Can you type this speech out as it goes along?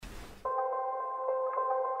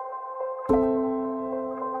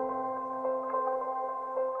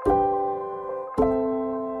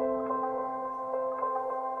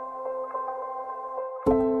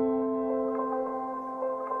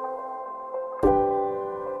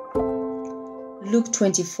Luke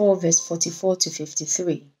 24 verse 44 to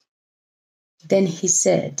 53. Then he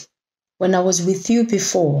said, "When I was with you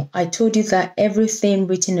before, I told you that everything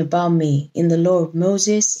written about me in the law of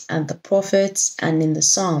Moses and the prophets and in the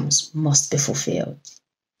Psalms must be fulfilled."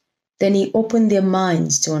 Then he opened their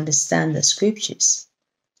minds to understand the scriptures.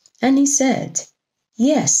 And he said,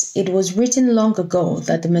 "Yes, it was written long ago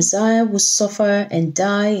that the Messiah would suffer and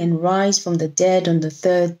die and rise from the dead on the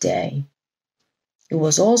third day. It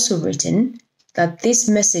was also written that this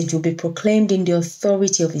message will be proclaimed in the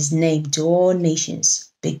authority of his name to all nations,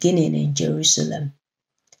 beginning in Jerusalem.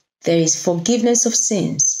 There is forgiveness of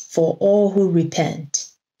sins for all who repent.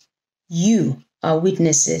 You are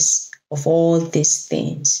witnesses of all these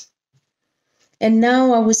things. And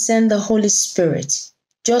now I will send the Holy Spirit,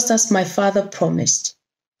 just as my Father promised.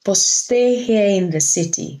 But stay here in the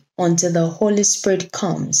city until the Holy Spirit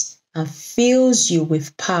comes and fills you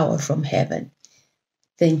with power from heaven."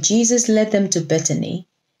 Then Jesus led them to Bethany,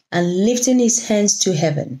 and lifting his hands to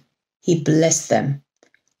heaven, he blessed them.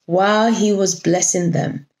 While he was blessing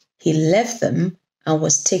them, he left them and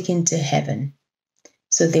was taken to heaven.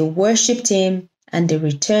 So they worshipped him, and they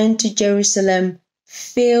returned to Jerusalem,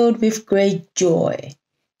 filled with great joy,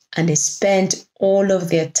 and they spent all of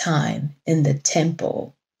their time in the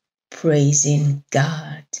temple, praising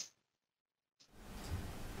God.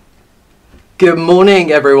 Good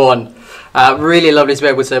morning, everyone. Really lovely to be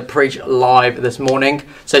able to preach live this morning.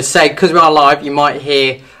 So to say, because we are live, you might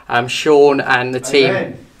hear Sean and the team.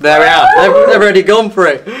 Amen. There we are. They've already gone for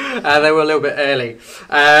it. They were a little bit early.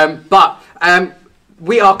 But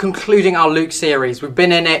we are concluding our Luke series. We've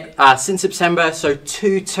been in it since September, so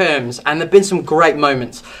 2 terms, and there have been some great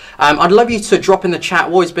moments. I'd love you to drop in the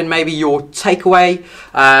chat what has been maybe your takeaway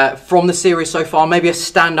from the series so far, maybe a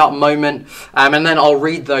standout moment, and then I'll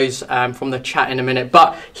read those from the chat in a minute.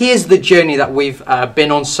 But here's the journey that we've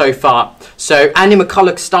been on so far. So Andy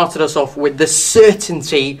McCulloch started us off with the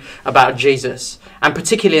certainty about Jesus. And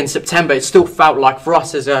particularly in September, it still felt like for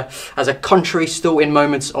us as a country, still in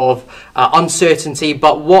moments of uncertainty.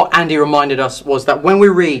 But what Andy reminded us was that when we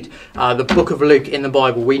read the book of Luke in the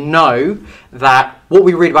Bible, we know that what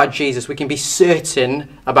we read about Jesus, we can be certain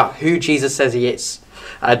about who Jesus says he is.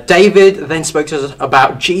 David then spoke to us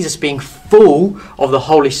about Jesus being full of the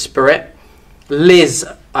Holy Spirit. Liz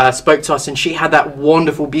spoke to us, and she had that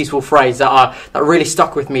wonderful, beautiful phrase that really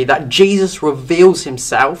stuck with me, that Jesus reveals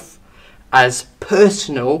himself as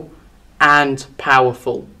personal and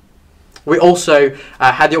powerful. We also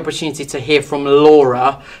had the opportunity to hear from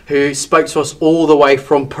Laura, who spoke to us all the way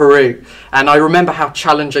from Peru. And I remember how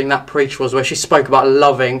challenging that preach was, where she spoke about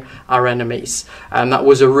loving our enemies. And that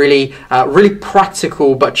was a really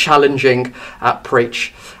practical but challenging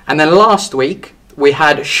preach. And then last week, we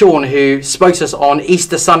had Sean, who spoke to us on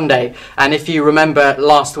Easter Sunday. And if you remember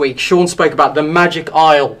last week, Sean spoke about the magic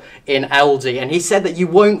aisle in Aldi. And he said that you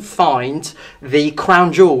won't find the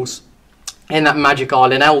crown jewels in that magic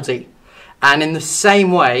aisle in Aldi. And in the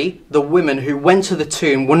same way, the women who went to the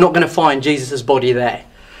tomb were not going to find Jesus' body there.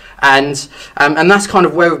 And that's kind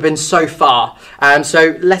of where we've been so far.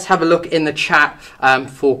 So let's have a look in the chat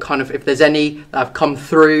for kind of if there's any that have come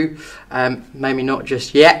through. Maybe not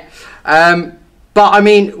just yet. But I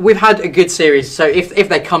mean, we've had a good series, so if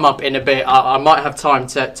they come up in a bit, I might have time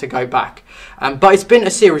to go back. But it's been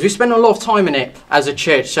a series. We spent a lot of time in it as a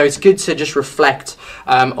church, so it's good to just reflect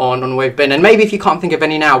on where we've been. And maybe if you can't think of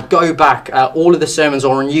any now, go back. All of the sermons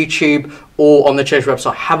are on YouTube or on the church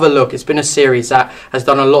website. Have a look. It's been a series that has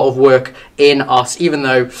done a lot of work in us, even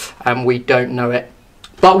though we don't know it.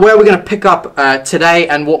 But where we're going to pick up today,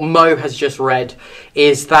 and what Mo has just read,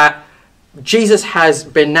 is that Jesus he's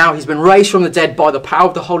been raised from the dead by the power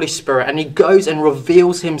of the Holy Spirit, and he goes and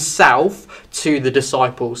reveals himself to the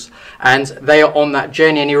disciples. And they are on that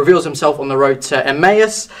journey, and he reveals himself on the road to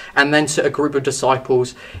Emmaus and then to a group of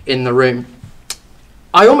disciples in the room.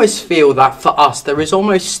 I almost feel that for us, there is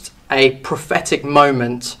almost a prophetic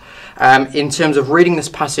moment in terms of reading this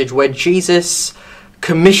passage where Jesus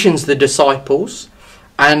commissions the disciples.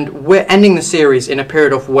 And we're ending the series in a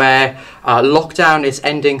period of where lockdown is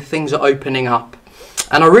ending, things are opening up.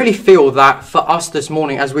 And I really feel that for us this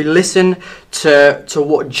morning, as we listen to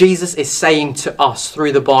what Jesus is saying to us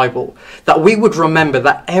through the Bible, that we would remember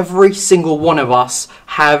that every single one of us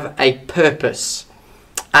have a purpose,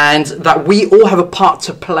 and that we all have a part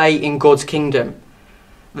to play in God's kingdom.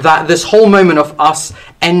 That this whole moment of us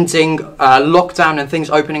ending lockdown and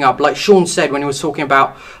things opening up, like Sean said when he was talking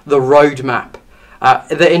about the roadmap,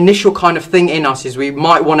 the initial kind of thing in us is we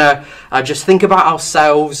might want to just think about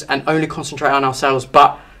ourselves and only concentrate on ourselves.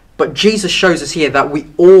 But Jesus shows us here that we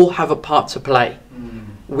all have a part to play.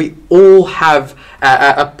 We all have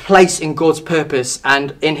a place in God's purpose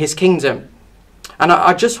and in his kingdom. And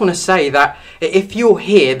I just want to say that if you're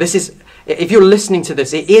here, if you're listening to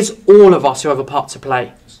this, it is all of us who have a part to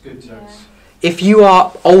play. That's good, James. If you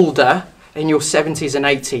are older, in your 70s and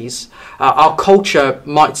 80s, our culture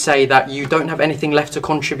might say that you don't have anything left to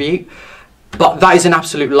contribute, but that is an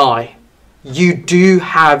absolute lie. You do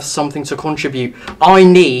have something to contribute. I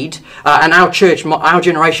need, and our church, our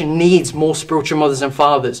generation needs more spiritual mothers and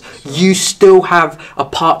fathers. You still have a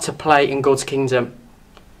part to play in God's kingdom.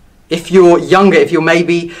 If you're younger, if you're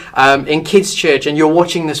maybe in kids' church and you're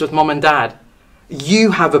watching this with mom and dad,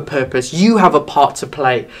 you have a purpose. You have a part to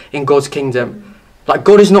play in God's kingdom. Like,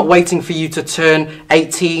 God is not waiting for you to turn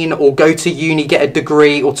 18 or go to uni, get a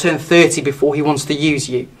degree, or turn 30 before he wants to use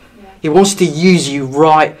you. Yeah. He wants to use you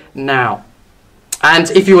right now. And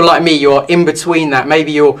if you're like me, you're in between that.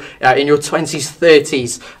 Maybe you're in your 20s,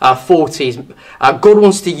 30s, 40s. God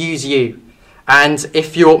wants to use you. And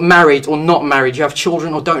if you're married or not married, you have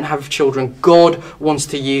children or don't have children, God wants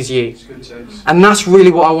to use you. And that's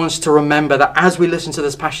really what I want us to remember, that as we listen to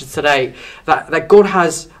this passage today, that God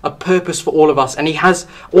has a purpose for all of us, and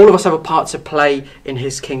all of us have a part to play in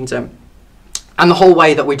his kingdom. And the whole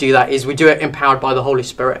way that we do that is we do it empowered by the Holy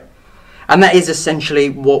Spirit. And that is essentially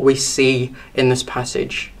what we see in this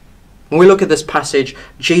passage. When we look at this passage,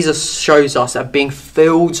 Jesus shows us that being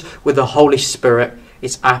filled with the Holy Spirit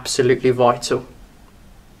is absolutely vital.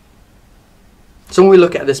 So when we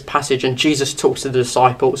look at this passage and Jesus talks to the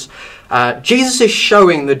disciples, Jesus is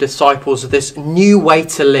showing the disciples this new way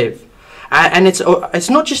to live. And it's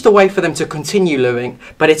not just a way for them to continue living,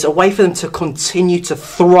 but it's a way for them to continue to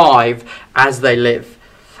thrive as they live.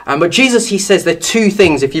 But Jesus, he says there are two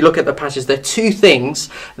things, if you look at the passage, there are two things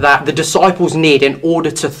that the disciples need in order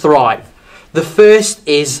to thrive. The first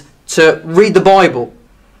is to read the Bible.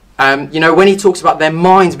 When he talks about their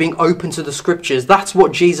minds being open to the scriptures, that's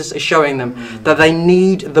what Jesus is showing them, that they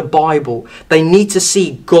need the Bible. They need to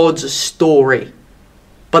see God's story.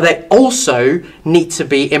 But they also need to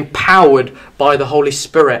be empowered by the Holy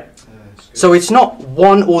Spirit. So it's not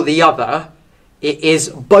one or the other. It is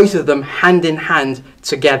both of them hand in hand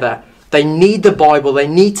together. They need the Bible, they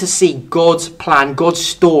need to see God's plan, God's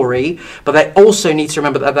story, but they also need to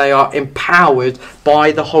remember that they are empowered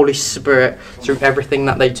by the Holy Spirit through everything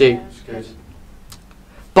that they do.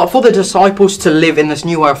 But for the disciples to live in this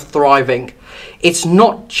new way of thriving, it's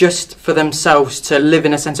not just for themselves to live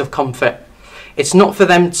in a sense of comfort. It's not for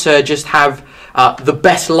them to just have the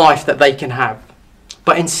best life that they can have.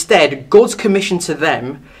 But instead, God's commission to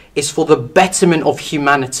them is for the betterment of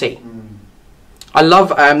humanity. I love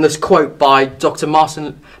this quote by Dr.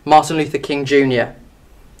 Martin Luther King Jr.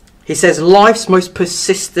 He says, "Life's most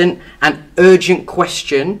persistent and urgent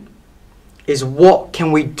question is, what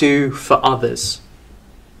can we do for others?"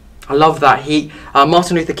 I love that.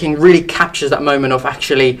 Martin Luther King really captures that moment of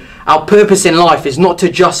actually our purpose in life is not to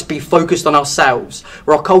just be focused on ourselves.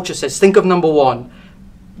 Where our culture says, think of number one.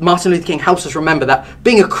 Martin Luther King helps us remember that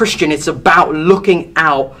being a Christian, it's about looking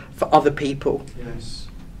out for other people.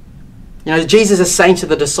 Yes. Jesus is saying to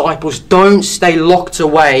the disciples, don't stay locked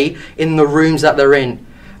away in the rooms that they're in.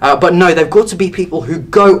 But no, they've got to be people who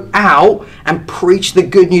go out and preach the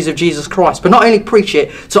good news of Jesus Christ. But not only preach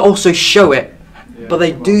it, to also show it. Yeah, but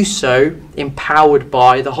they do so empowered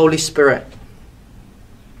by the Holy Spirit.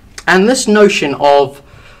 And this notion of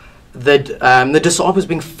the disciples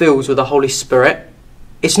being filled with the Holy Spirit,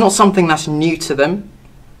 it's not something that's new to them.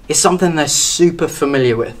 It's something they're super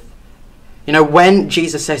familiar with. When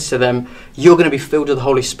Jesus says to them, you're going to be filled with the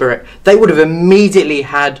Holy Spirit, they would have immediately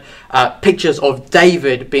had pictures of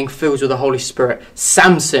David being filled with the Holy Spirit,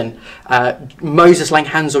 Samson, Moses laying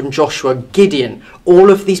hands on Joshua, Gideon, all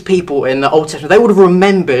of these people in the Old Testament. They would have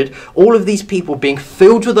remembered all of these people being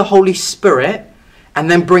filled with the Holy Spirit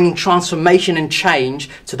and then bringing transformation and change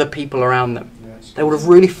to the people around them. Yes. They would have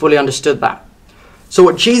really fully understood that. So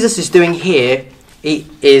what Jesus is doing here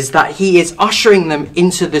is that he is ushering them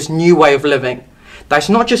into this new way of living. That's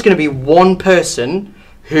not just going to be one person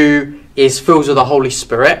who is filled with the Holy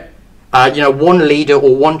Spirit, one leader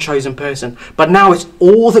or one chosen person, but now it's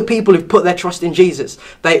all the people who've put their trust in Jesus.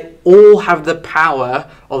 They all have the power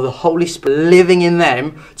of the Holy Spirit living in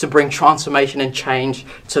them to bring transformation and change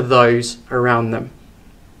to those around them.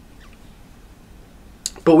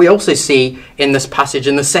 But we also see in this passage,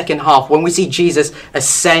 in the second half, when we see Jesus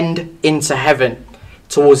ascend into heaven,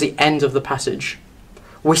 towards the end of the passage,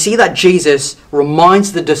 we see that Jesus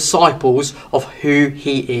reminds the disciples of who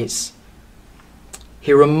he is.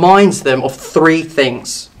 He reminds them of three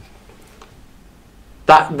things.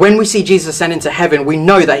 That when we see Jesus ascend into heaven, we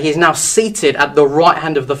know that he is now seated at the right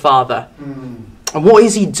hand of the Father. And what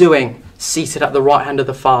is he doing? seated at the right hand of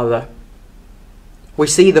the Father, we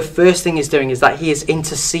see the first thing he's doing is that he is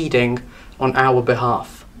interceding on our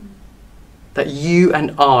behalf. That you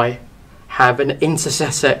and I have an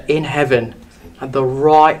intercessor in heaven at the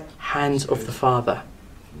right hand of the Father.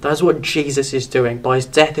 That's what Jesus is doing by his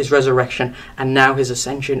death, his resurrection, and now his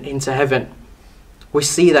ascension into heaven. We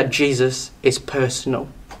see that Jesus is personal,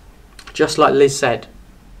 just like Liz said.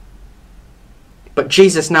 But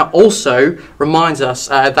Jesus now also reminds us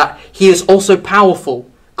that he is also powerful.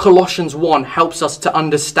 Colossians 1 helps us to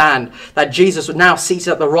understand that Jesus, now seated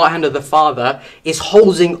at the right hand of the Father, is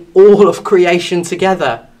holding all of creation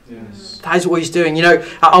together. Yes. That is what he's doing. You know,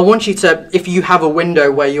 I want you to, if you have a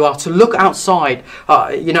window where you are, to look outside.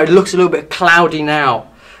 You know, it looks a little bit cloudy now.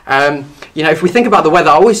 You know, if we think about the weather,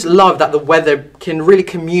 I always love that the weather can really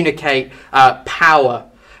communicate power.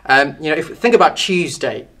 You know, if we think about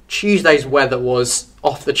Tuesday's weather was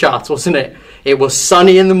off the charts, wasn't it? It was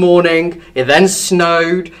sunny in the morning, it then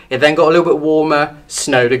snowed, it then got a little bit warmer,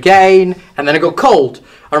 snowed again, and then it got cold.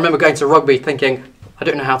 I remember going to rugby thinking, I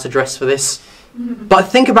don't know how to dress for this. But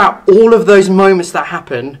think about all of those moments that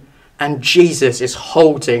happen, and Jesus is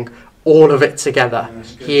holding all of it together.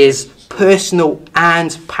 He is personal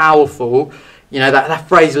and powerful. You know, that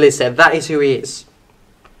phrase Liz said, that is who he is.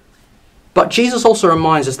 But Jesus also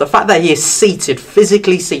reminds us the fact that he is seated,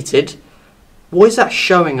 physically seated, what is that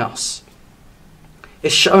showing us?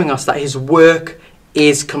 It's showing us that his work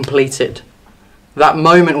is completed. That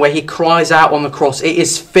moment where he cries out on the cross, it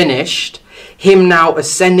is finished. Him now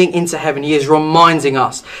ascending into heaven, he is reminding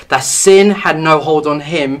us that sin had no hold on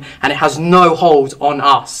him and it has no hold on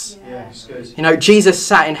us. Yes, good. You know, Jesus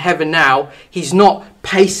sat in heaven now. He's not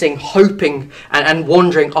pacing, hoping and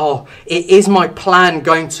wondering, oh, is my plan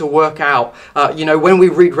going to work out? You know, when we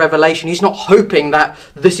read Revelation, he's not hoping that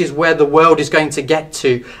this is where the world is going to get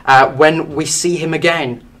to when we see him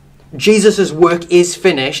again. Jesus' work is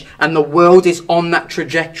finished and the world is on that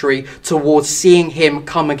trajectory towards seeing him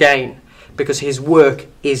come again because his work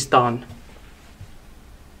is done.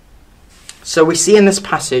 So we see in this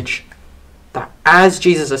passage that as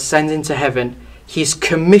Jesus ascends into heaven, he's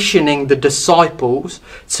commissioning the disciples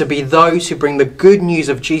to be those who bring the good news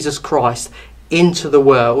of Jesus Christ into the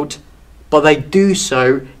world, but they do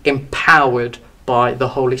so empowered by the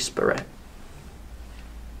Holy Spirit.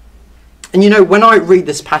 And you know, when I read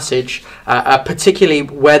this passage, particularly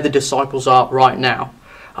where the disciples are right now,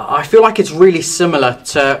 I feel like it's really similar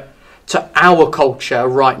to our culture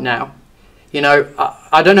right now. You know,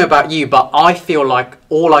 I don't know about you, but I feel like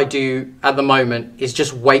all I do at the moment is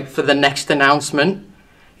just wait for the next announcement.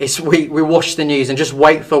 We watch the news and just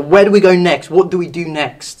wait for where do we go next? What do we do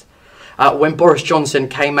next? When Boris Johnson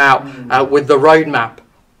came out with the roadmap,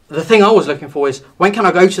 the thing I was looking for is, when can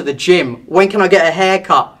I go to the gym? When can I get a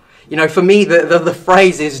haircut? You know, for me, the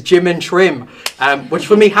phrase is gym and trim, which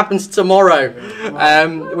for me happens tomorrow,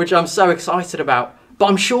 which I'm so excited about. But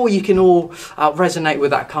I'm sure you can all resonate with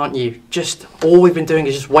that, can't you? Just all we've been doing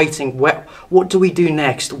is just waiting. What do we do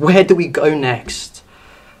next? Where do we go next?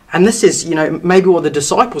 And this is, you know, maybe what the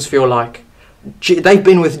disciples feel like. They've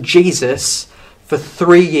been with Jesus for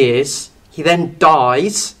 3 years. He then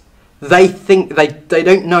dies. They think they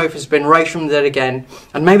don't know if he's been raised from the dead again.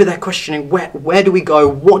 And maybe they're questioning, where do we go?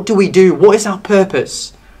 What do we do? What is our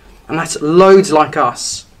purpose? And that's loads like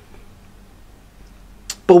us.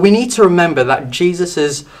 But we need to remember that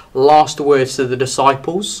Jesus' last words to the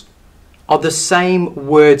disciples are the same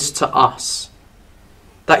words to us.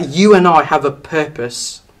 That you and I have a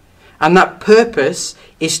purpose. And that purpose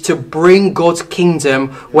is to bring God's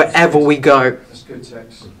kingdom wherever we go. That's good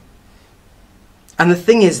text. And the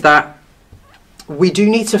thing is that we do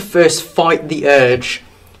need to first fight the urge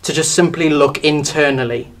to just simply look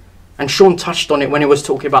internally. And Sean touched on it when he was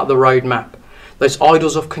talking about the roadmap. Those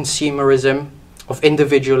idols of consumerism, of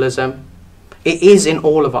individualism. It is in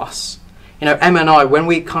all of us. You know, Emma and I, when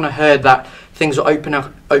we kind of heard that things were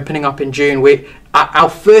opening up in June, our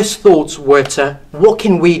first thoughts were to, what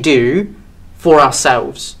can we do for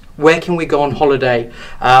ourselves? Where can we go on holiday?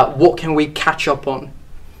 What can we catch up on?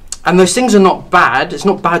 And those things are not bad. It's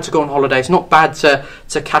not bad to go on holiday. It's not bad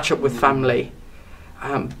to catch up with family.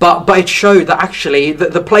 But it showed that actually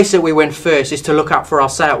the place that we went first is to look out for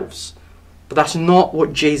ourselves. But that's not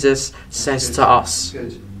what Jesus says to us.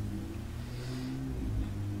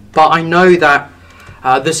 But I know that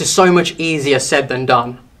this is so much easier said than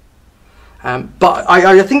done. But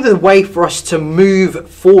I think the way for us to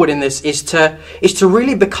move forward in this is to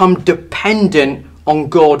really become dependent on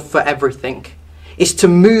God for everything. Is to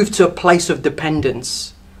move to a place of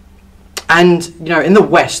dependence. And, you know, in the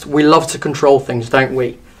West, we love to control things, don't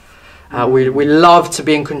we? We love to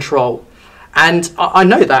be in control. And I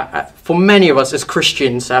know that for many of us as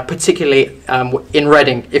Christians, particularly in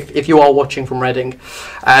Reading, if you are watching from Reading,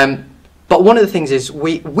 but one of the things is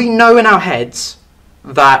we know in our heads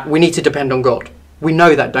that we need to depend on God. We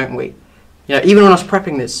know that, don't we? You know, even when I was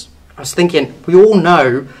prepping this, I was thinking, we all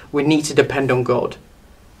know we need to depend on God.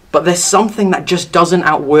 But there's something that just doesn't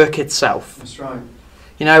outwork itself. That's right.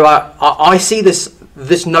 You know, I see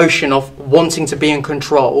this notion of wanting to be in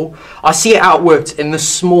control. I see it outworked in the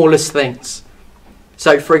smallest things.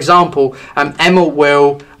 So, for example, Emma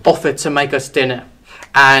will offer to make us dinner.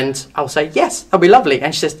 And I'll say, yes, that'll be lovely.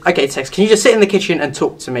 And she says, okay, Tex, can you just sit in the kitchen and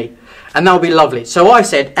talk to me? And that'll be lovely. So I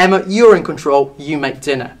said, Emma, you're in control. You make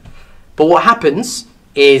dinner. But what happens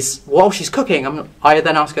is, while she's cooking, I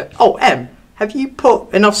then ask her, oh, Em, have you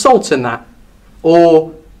put enough salt in that?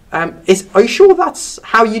 Or are you sure that's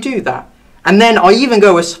how you do that? And then I even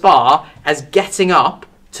go as far as getting up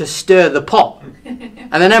to stir the pot.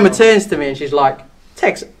 And then Emma turns to me and she's like,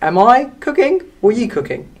 Tex, am I cooking or are you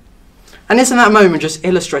cooking? And isn't that moment just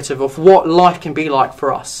illustrative of what life can be like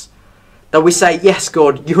for us? That we say, yes,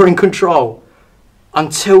 God, you're in control,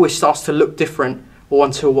 until it starts to look different or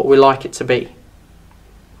until what we like it to be.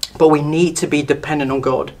 But we need to be dependent on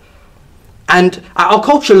God. And our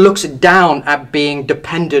culture looks down at being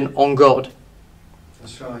dependent on God.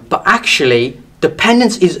 That's right. But actually,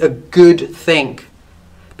 dependence is a good thing.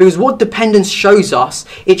 Because what dependence shows us,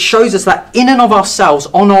 it shows us that in and of ourselves,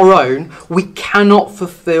 on our own, we cannot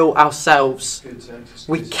fulfill ourselves. Good, Tex.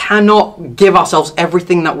 We cannot give ourselves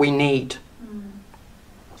everything that we need.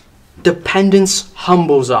 Dependence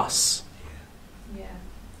humbles us. Yeah.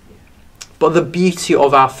 But the beauty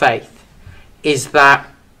of our faith is that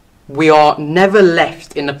we are never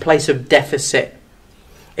left in a place of deficit.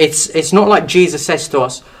 It's not like Jesus says to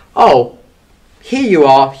us, oh, here you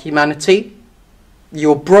are, humanity.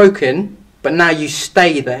 You're broken, but now you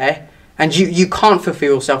stay there. And you can't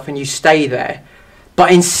fulfill yourself and you stay there.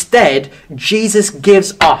 But instead, Jesus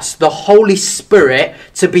gives us the Holy Spirit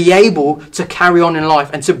to be able to carry on in life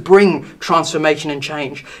and to bring transformation and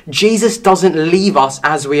change. Jesus doesn't leave us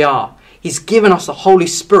as we are. He's given us the Holy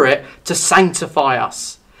Spirit to sanctify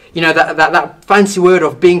us. You know, that fancy word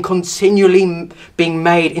of being continually being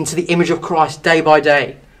made into the image of Christ day by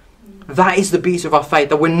day. That is the beauty of our faith,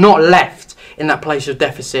 that we're not left in that place of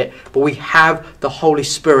deficit, but we have the Holy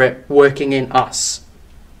Spirit working in us.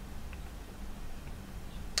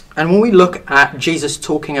 And when we look at Jesus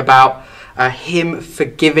talking about him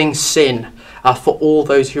forgiving sin for all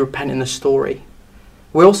those who repent in the story,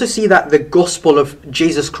 we also see that the gospel of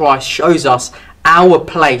Jesus Christ shows us our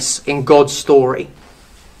place in God's story.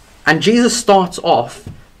 And Jesus starts off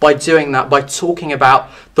by doing that, by talking about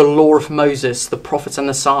the law of Moses, the prophets and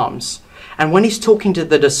the Psalms. And when he's talking to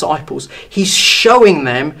the disciples, he's showing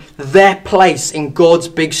them their place in God's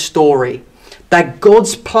big story. That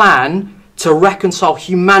God's plan to reconcile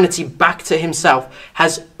humanity back to himself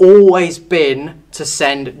has always been to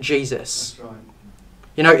send Jesus. That's right.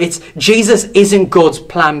 You know, Jesus isn't God's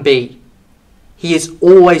plan B. He is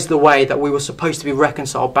always the way that we were supposed to be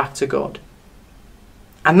reconciled back to God.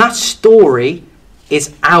 And that story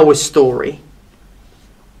is our story.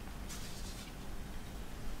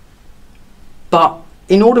 But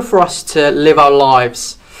in order for us to live our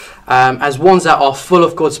lives as ones that are full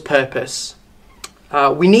of God's purpose,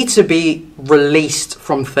 we need to be released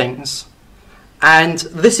from things. And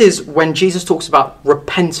this is when Jesus talks about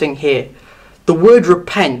repenting here. The word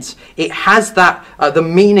repent, it has that, the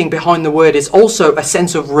meaning behind the word is also a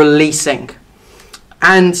sense of releasing.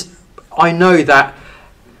 And I know that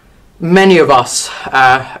many of us,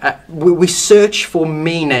 we search for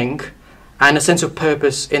meaning and a sense of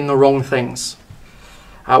purpose in the wrong things.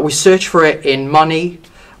 We search for it in money.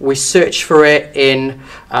 We search for it in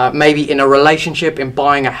maybe in a relationship, in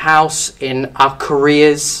buying a house, in our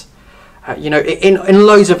careers, in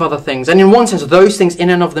loads of other things. And in one sense, those things in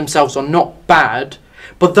and of themselves are not bad,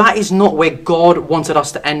 but that is not where God wanted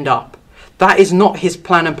us to end up. That is not his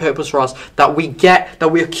plan and purpose for us, that we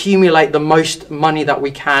accumulate the most money that we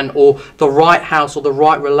can, or the right house, or the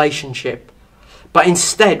right relationship. But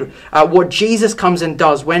instead, what Jesus comes and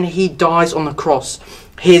does when he dies on the cross,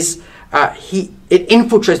 the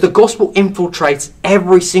gospel infiltrates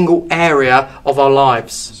every single area of our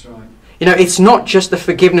lives. That's right. You know, it's not just the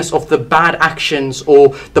forgiveness of the bad actions or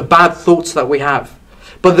the bad thoughts that we have,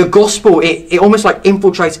 but the gospel, it almost like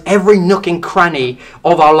infiltrates every nook and cranny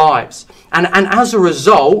of our lives. And as a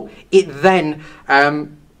result, it then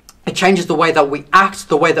it changes the way that we act,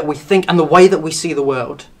 the way that we think, and the way that we see the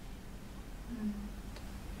world.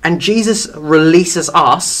 And Jesus releases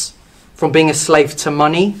us from being a slave to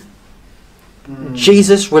money.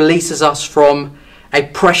 Jesus releases us from a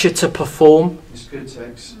pressure to perform. It's good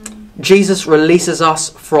text. Jesus releases us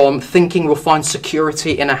from thinking we'll find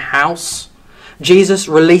security in a house. Jesus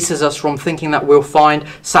releases us from thinking that we'll find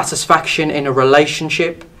satisfaction in a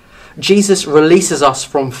relationship. Jesus releases us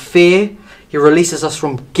from fear. He releases us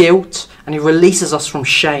from guilt, and he releases us from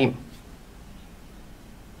shame.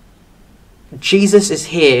 Jesus is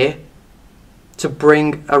here to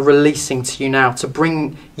bring a releasing to you now, to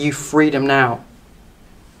bring you freedom now.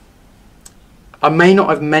 I may not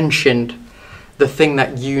have mentioned the thing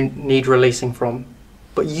that you need releasing from,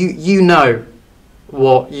 but you know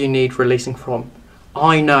what you need releasing from.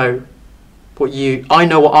 I know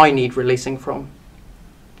what I need releasing from.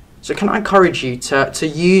 So can I encourage you to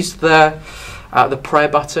use the prayer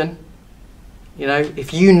button? You know,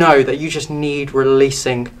 if you know that you just need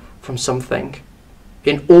releasing from something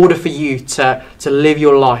in order for you to live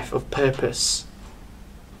your life of purpose,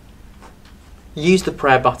 use the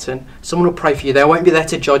prayer button. Someone will pray for you. They won't be there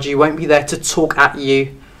to judge you, won't be there to talk at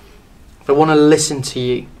you. They want to listen to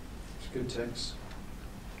you. It's good text.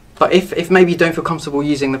 But if maybe you don't feel comfortable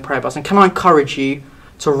using the prayer button, can I encourage you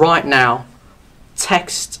to right now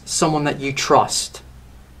text someone that you trust?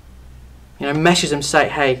 You know, message them, say,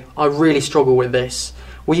 hey, I really struggle with this.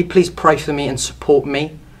 Will you please pray for me and support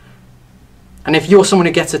me? And if you're someone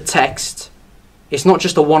who gets a text, it's not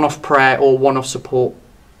just a one-off prayer or one-off support.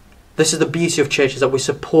 This is the beauty of church, is that we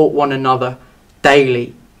support one another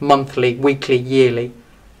daily, monthly, weekly, yearly, you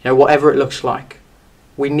know, whatever it looks like.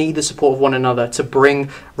 We need the support of one another to bring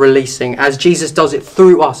releasing, as Jesus does it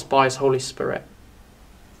through us by his Holy Spirit.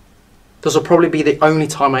 This will probably be the only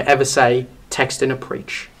time I ever say text in a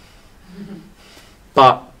preach.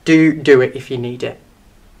 But do it if you need it.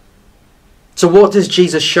 So what does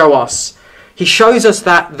Jesus show us? He shows us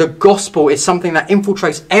that the gospel is something that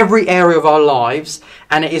infiltrates every area of our lives,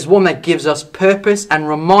 and it is one that gives us purpose and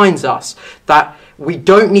reminds us that we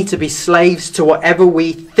don't need to be slaves to whatever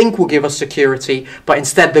we think will give us security, but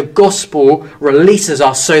instead the gospel releases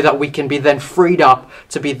us so that we can be then freed up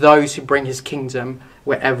to be those who bring his kingdom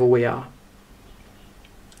wherever we are.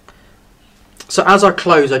 So as I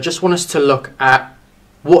close, I just want us to look at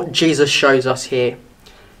what Jesus shows us here.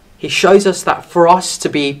 He shows us that for us to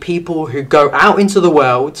be people who go out into the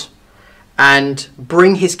world and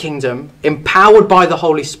bring his kingdom, empowered by the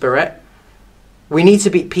Holy Spirit, we need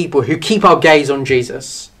to be people who keep our gaze on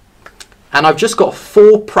Jesus. And I've just got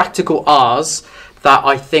 4 practical R's that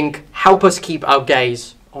I think help us keep our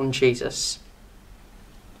gaze on Jesus.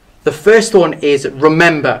 The first one is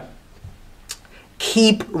remember.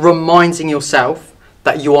 Keep reminding yourself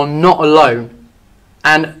that you are not alone.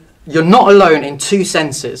 And you're not alone in 2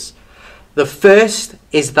 senses. The first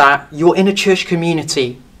is that you're in a church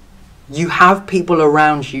community. You have people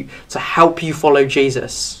around you to help you follow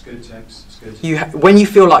Jesus. It's good text. It's good. When you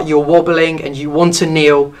feel like you're wobbling and you want to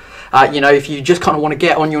kneel, if you just kind of want to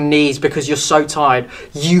get on your knees because you're so tired,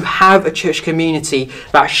 you have a church community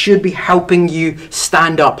that should be helping you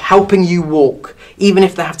stand up, helping you walk, even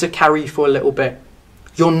if they have to carry you for a little bit.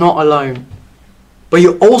 You're not alone. But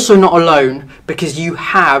you're also not alone because you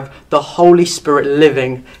have the Holy Spirit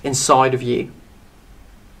living inside of you.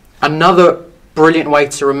 Another brilliant way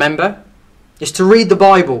to remember is to read the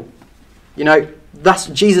Bible. You know, that's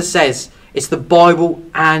what Jesus says. It's the Bible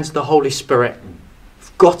and the Holy Spirit.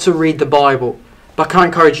 You've got to read the Bible. But can I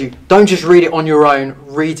encourage you, don't just read it on your own,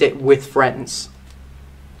 read it with friends.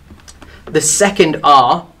 The second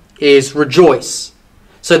R is rejoice.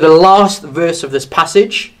 So the last verse of this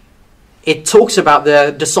passage, it talks about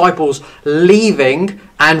the disciples leaving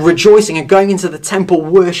and rejoicing and going into the temple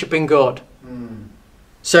worshipping God.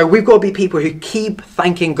 So we've got to be people who keep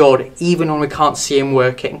thanking God even when we can't see him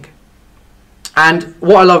working. And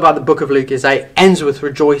what I love about the book of Luke is that it ends with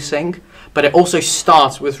rejoicing, but it also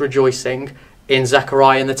starts with rejoicing in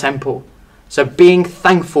Zechariah in the temple. So being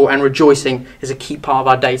thankful and rejoicing is a key part of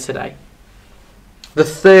our day today. The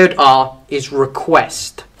third R is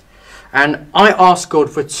request. And I ask God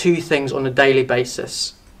for 2 things on a daily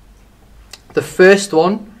basis. The first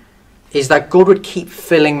one is that God would keep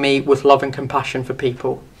filling me with love and compassion for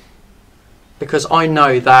people. Because I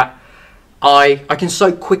know that I can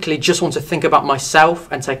so quickly just want to think about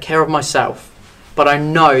myself and take care of myself. But I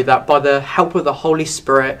know that by the help of the Holy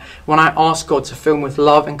Spirit, when I ask God to fill me with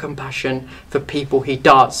love and compassion for people, he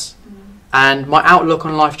does. And my outlook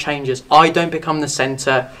on life changes. I don't become the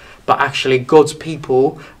centre, but actually God's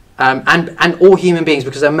people and all human beings,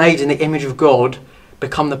 because they're made in the image of God,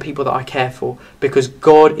 become the people that I care for, because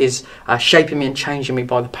God is shaping me and changing me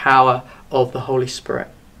by the power of the Holy Spirit.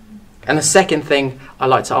 And the second thing I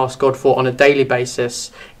like to ask God for on a daily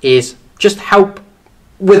basis is just help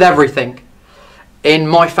with everything. In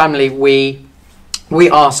my family, we we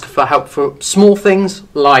ask for help for small things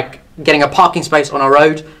like getting a parking space on our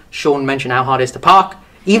road. Sean mentioned how hard it is to park.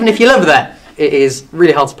 Even if you live there, it is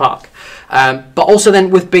really hard to park. But also then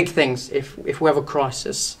with big things, if we have a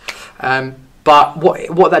crisis. But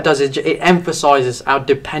what that does is it emphasises our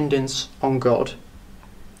dependence on God.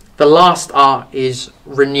 The last R is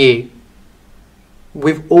renew.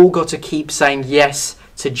 We've all got to keep saying yes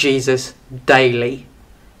to Jesus daily,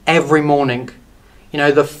 every morning. You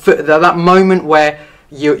know, that moment where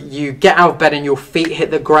you get out of bed and your feet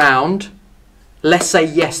hit the ground, let's say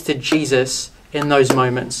yes to Jesus in those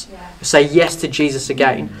moments. Yeah. Say yes to Jesus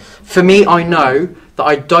again. For me, I know that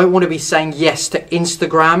I don't want to be saying yes to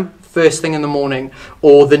Instagram first thing in the morning,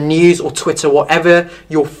 or the news or Twitter, whatever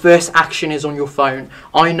your first action is on your phone.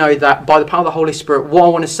 I know that by the power of the Holy Spirit, what I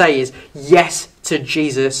want to say is yes to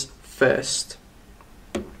Jesus first.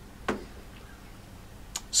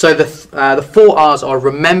 So the 4 R's are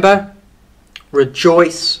remember,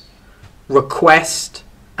 rejoice, request,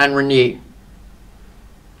 and renew.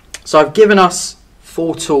 So I've given us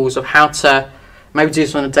 4 tools of how to maybe do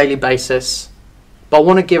this on a daily basis, but I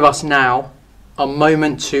want to give us now a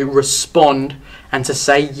moment to respond and to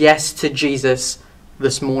say yes to Jesus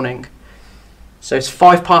this morning. So it's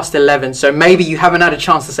 11:05, so maybe you haven't had a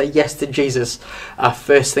chance to say yes to Jesus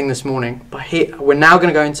first thing this morning. But here we're now going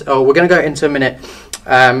to go into a minute.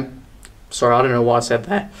 Sorry, I don't know why I said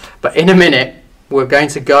that. But in a minute, we're going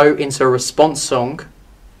to go into a response song,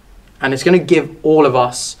 and it's going to give all of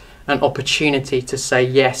us an opportunity to say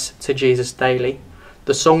yes to Jesus daily.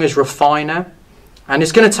 The song is Refiner, and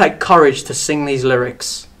it's going to take courage to sing these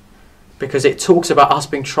lyrics, because it talks about us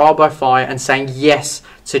being tried by fire and saying yes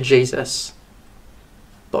to Jesus.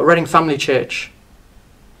 But Reading Family Church,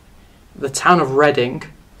 the town of Reading,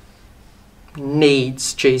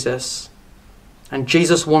 needs Jesus. And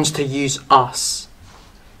Jesus wants to use us.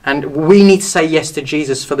 And we need to say yes to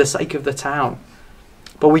Jesus for the sake of the town.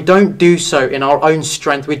 But we don't do so in our own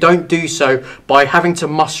strength. We don't do so by having to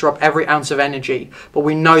muster up every ounce of energy. But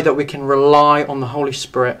we know that we can rely on the Holy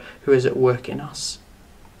Spirit who is at work in us.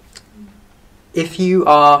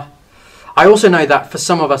 I also know that for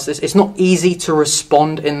some of us, it's not easy to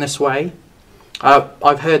respond in this way.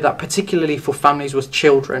 I've heard that particularly for families with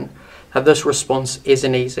children, that this response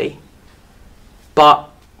isn't easy. But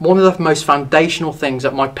one of the most foundational things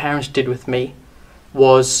that my parents did with me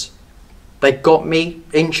was they got me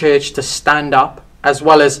in church to stand up, as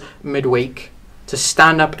well as midweek, to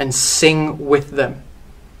stand up and sing with them.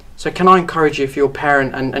 So can I encourage you, if you're a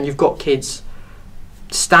parent and you've got kids,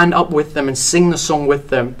 stand up with them and sing the song with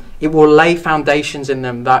them. It will lay foundations in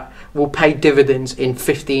them that will pay dividends in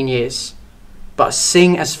 15 years. But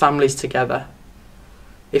sing as families together.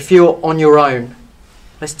 If you're on your own,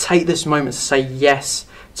 let's take this moment to say yes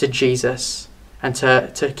to Jesus and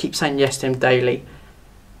to keep saying yes to him daily.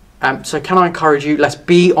 So can I encourage you, let's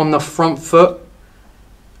be on the front foot.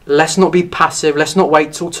 Let's not be passive. Let's not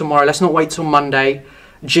wait till tomorrow. Let's not wait till Monday.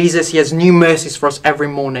 Jesus, he has new mercies for us every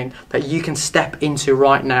morning that you can step into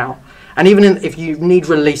right now. And even if you need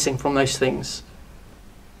releasing from those things,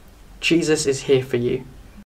 Jesus is here for you.